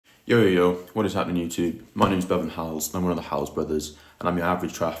Yo, what is happening YouTube? My name is Bevan Howells and I'm one of the Howells brothers, and I'm your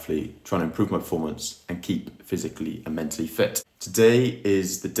average triathlete trying to improve my performance and keep physically and mentally fit. Today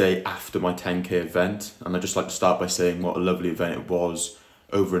is the day after my 10k event, and I'd just like to start by saying what a lovely event it was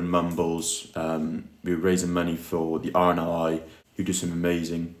over in Mumbles. We were raising money for the RNLI, who do some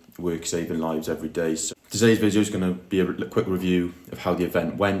amazing work saving lives every day. So today's video is going to be a quick review of how the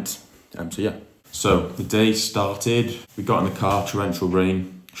event went. So the day started, we got in the car, torrential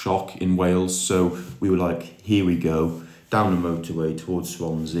rain, shock in Wales, so we were like, here we go, down the motorway towards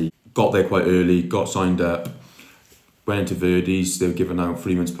Swansea. Got there quite early, got signed up, went into Verdi's, they were giving out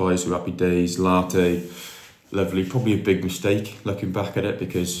free mince pies, so happy days, latte, lovely. Probably a big mistake looking back at it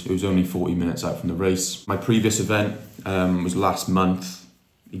because it was only 40 minutes out from the race. My previous event was last month,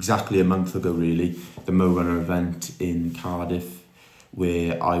 exactly a month ago really, the Mo Runner event in Cardiff,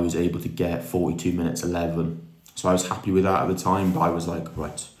 where I was able to get 42 minutes 11. So I was happy with that at the time, but I was like,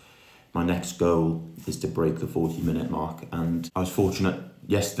 right, my next goal is to break the 40-minute mark. And I was fortunate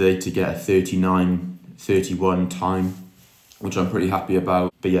yesterday to get a 39:31 time, which I'm pretty happy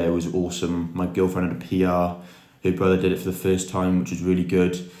about. But yeah, it was awesome. My girlfriend had a PR. Her brother did it for the first time, which was really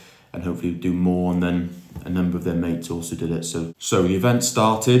good. And hopefully we'll do more. And then a number of their mates also did it. So the event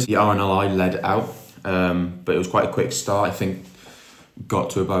started. The RNLI led out, but it was quite a quick start. I think got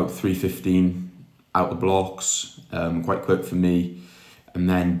to about 3:15 out the blocks, quite quick for me, and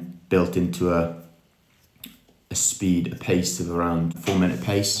then built into a pace of around 4-minute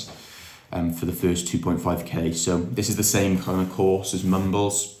pace for the first 2.5k. So this is the same kind of course as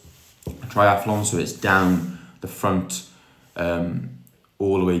Mumbles triathlon, so it's down the front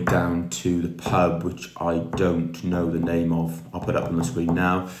all the way down to the pub, which I don't know the name of. I'll put it up on the screen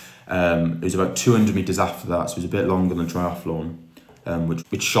now. It was about 200 meters after that, so it was a bit longer than triathlon.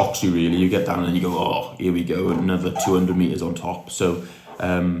 Which shocks you really. You get down and you go, oh, here we go, another 200 meters on top. So,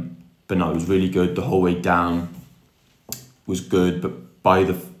 but no, it was really good. The whole way down was good, but by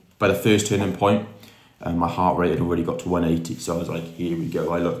the first turning point, my heart rate had already got to 180. So I was like, here we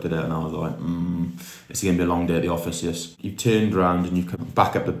go. I looked at it and I was like, it's gonna be a long day at the office. Yes, you turned around and you come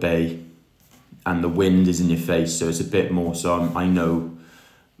back up the bay, and the wind is in your face, so it's a bit more. So I know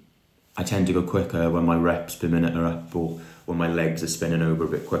I tend to go quicker when my reps per minute are up, or when my legs are spinning over a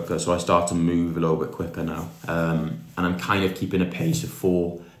bit quicker, so I start to move a little bit quicker now. And I'm kind of keeping a pace of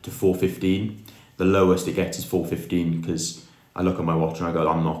 4 to 4:15. The lowest it gets is 4:15 because I look at my watch and I go,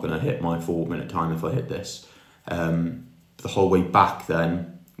 I'm not going to hit my 4-minute time if I hit this. The whole way back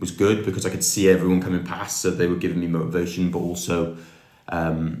then was good because I could see everyone coming past, so they were giving me motivation, but also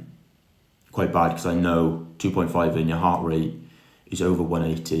quite bad because I know 2.5 in, your heart rate is over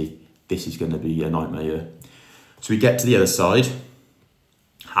 180. This is going to be a nightmare. So we get to the other side,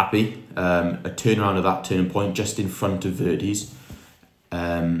 happy, a turnaround of that turning point just in front of Verdi's,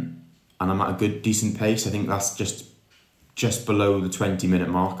 and I'm at a good, decent pace. I think that's just below the 20-minute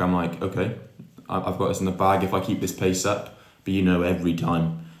mark. I'm like, okay, I've got this in the bag if I keep this pace up, but you know, every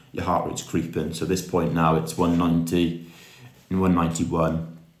time your heart rate's creeping. So at this point now it's 190 and 191.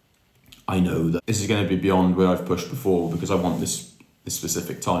 I know that this is going to be beyond where I've pushed before because I want this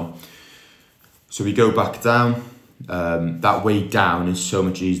specific time. So we go back down. That way down is so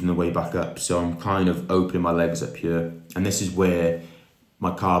much easier than the way back up. So I'm kind of opening my legs up here. And this is where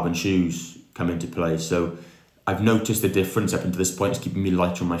my carbon shoes come into play. So I've noticed the difference up until this point. It's keeping me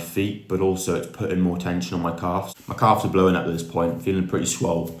lighter on my feet, but also it's putting more tension on my calves. My calves are blowing up at this point. I'm feeling pretty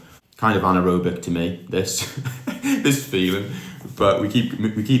swole. Kind of anaerobic to me, this feeling. But we keep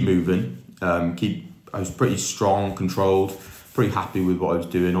moving. I was pretty strong, controlled, pretty happy with what I was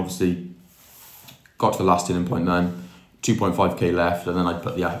doing. Obviously, got to the last turning point then, 2.5k left, and then I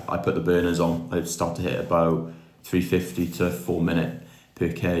put the burners on. I'd start to hit about 350 to 4 minute per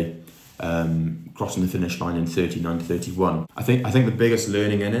k, crossing the finish line in 39:31. I think the biggest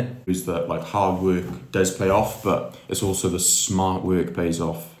learning in it is that like hard work does pay off, but it's also the smart work pays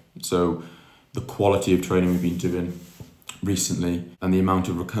off. So the quality of training we've been doing recently and the amount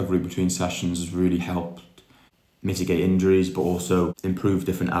of recovery between sessions has really helped mitigate injuries, but also improve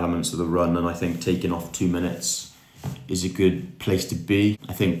different elements of the run. And I think taking off 2 minutes is a good place to be.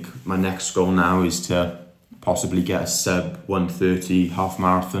 I think my next goal now is to possibly get a sub 130 half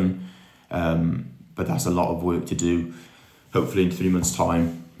marathon, but that's a lot of work to do. Hopefully in 3 months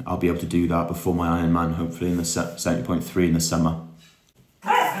time I'll be able to do that before my Ironman, hopefully in the 70.3 in the summer.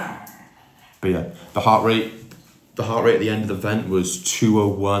 But yeah, the heart rate at the end of the event was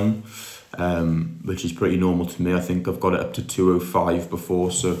 201. Which is pretty normal to me. I think I've got it up to 205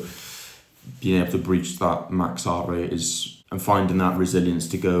 before, so being able to breach that max heart rate and finding that resilience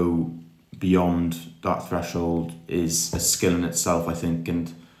to go beyond that threshold is a skill in itself, I think,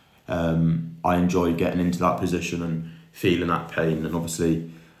 and I enjoy getting into that position and feeling that pain, and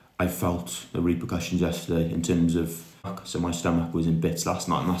obviously I felt the repercussions yesterday in terms of, so my stomach was in bits last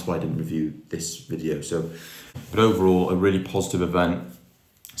night, and that's why I didn't review this video. So, but overall, a really positive event,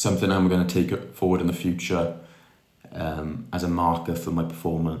 something I'm going to take it forward in the future as a marker for my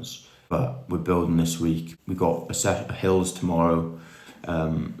performance. But we're building this week. We've got a hills tomorrow,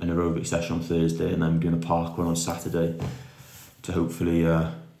 an aerobic session on Thursday, and then we're doing a park run on Saturday to hopefully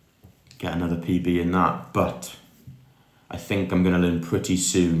get another PB in that. But I think I'm going to learn pretty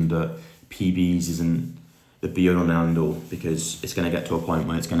soon that PBs isn't the be-all and end-all, because it's going to get to a point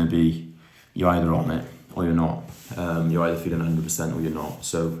where it's going to be you're either on it or you're not. You're either feeling 100% or you're not.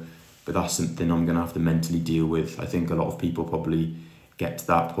 So, but that's something I'm going to have to mentally deal with. I think a lot of people probably get to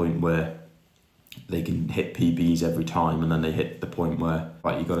that point where they can hit PBs every time, and then they hit the point where,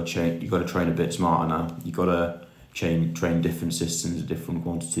 right, you got to change, you got to train a bit smarter now. You got to train different systems at different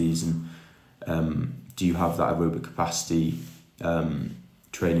quantities, and do you have that aerobic capacity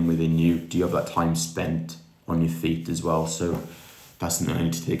training within you? Do you have that time spent on your feet as well? So that's something I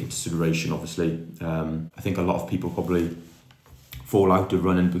need to take into consideration, obviously. I think a lot of people probably fall out of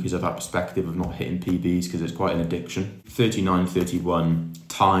running because of that perspective of not hitting PBs, because it's quite an addiction. 39:31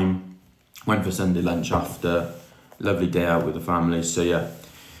 time, went for Sunday lunch after, lovely day out with the family. So yeah,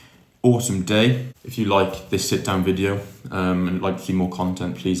 awesome day. If you like this sit down video and like to see more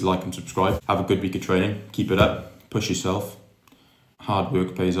content, please like and subscribe. Have a good week of training, keep it up, push yourself. Hard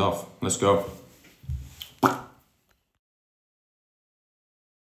work pays off. Let's go.